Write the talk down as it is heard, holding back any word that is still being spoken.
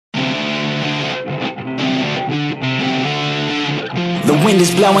wind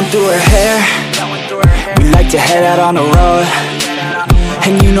is blowing through her hair. We like to head out on the road,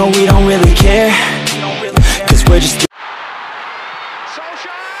 and you know we don't really care, cause we're just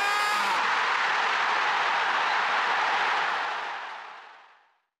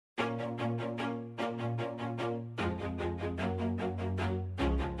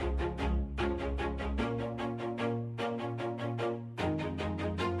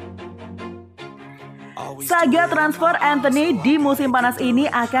Saga transfer Antony di musim panas ini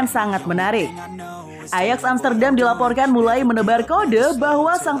akan sangat menarik. Ajax Amsterdam dilaporkan mulai menebar kode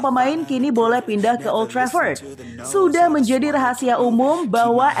bahwa sang pemain kini boleh pindah ke Old Trafford. Sudah menjadi rahasia umum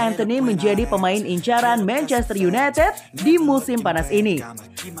bahwa Antony menjadi pemain incaran Manchester United di musim panas ini.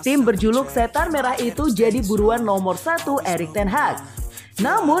 Tim berjuluk Setan Merah itu jadi buruan nomor 1 Erik Ten Hag.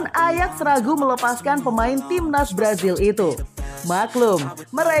 Namun Ajax ragu melepaskan pemain Timnas Brasil itu. Maklum,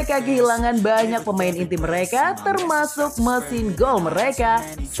 mereka kehilangan banyak pemain inti mereka, termasuk mesin gol mereka,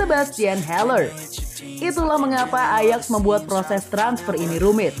 Sebastien Haller. Itulah mengapa Ajax membuat proses transfer ini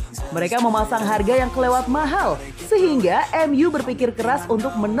rumit. Mereka memasang harga yang kelewat mahal, sehingga MU berpikir keras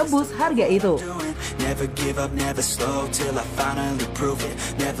untuk menebus harga itu.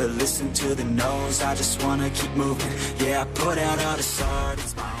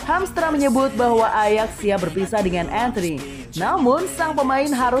 Hamstra menyebut bahwa Ajax siap berpisah dengan Antony. Namun, sang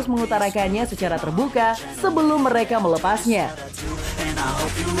pemain harus mengutarakannya secara terbuka sebelum mereka melepasnya.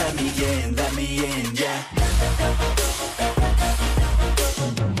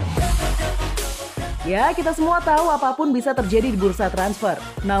 Ya, kita semua tahu apapun bisa terjadi di bursa transfer.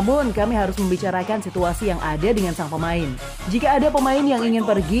 Namun, kami harus membicarakan situasi yang ada dengan sang pemain. Jika ada pemain yang ingin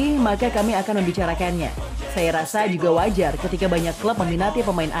pergi, maka kami akan membicarakannya. Saya rasa juga wajar ketika banyak klub meminati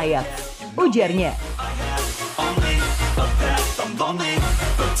pemain Ajax, ujarnya.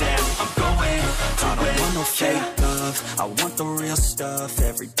 I want the real stuff,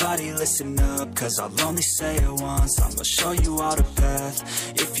 everybody listen up, cause I'll only say it once, I'm gonna show you all the path,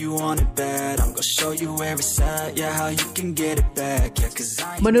 if you want it bad, I'm gonna show you where it's at, yeah, how you can get it back, yeah, cause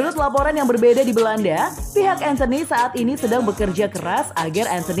Menurut laporan yang berbeda di Belanda, pihak Antony saat ini sedang bekerja keras agar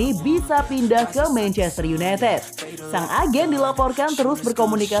Antony bisa pindah ke Manchester United. Sang agen dilaporkan terus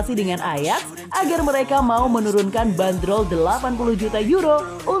berkomunikasi dengan Ajax agar mereka mau menurunkan bandrol 80 juta euro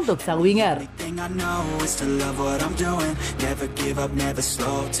untuk sang winger. Never give up, never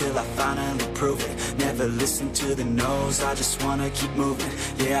slow, till I finally prove it. Never listen to the no's, I just wanna keep moving.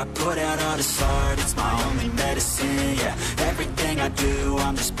 Yeah, I put out all this art, it's my only medicine. Yeah, everything I do,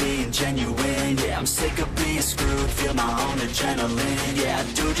 I'm just being genuine. Yeah, I'm sick of being screwed, feel my own adrenaline. Yeah, I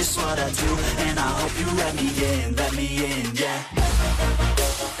do just what I do, and I hope you let me in, yeah.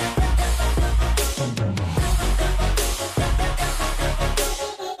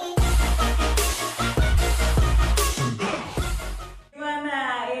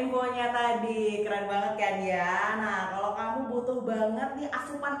 Tadi keren banget kan ya. Nah, kalau kamu butuh banget nih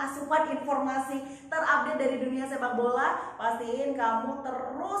asupan informasi terupdate dari dunia sepak bola, pastiin kamu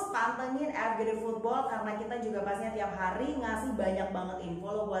terus pantengin FGD Football karena kita juga pastinya tiap hari ngasih banyak banget info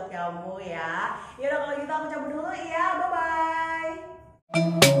lo buat kamu ya. Yaudah kalau gitu aku cabut dulu ya, bye bye.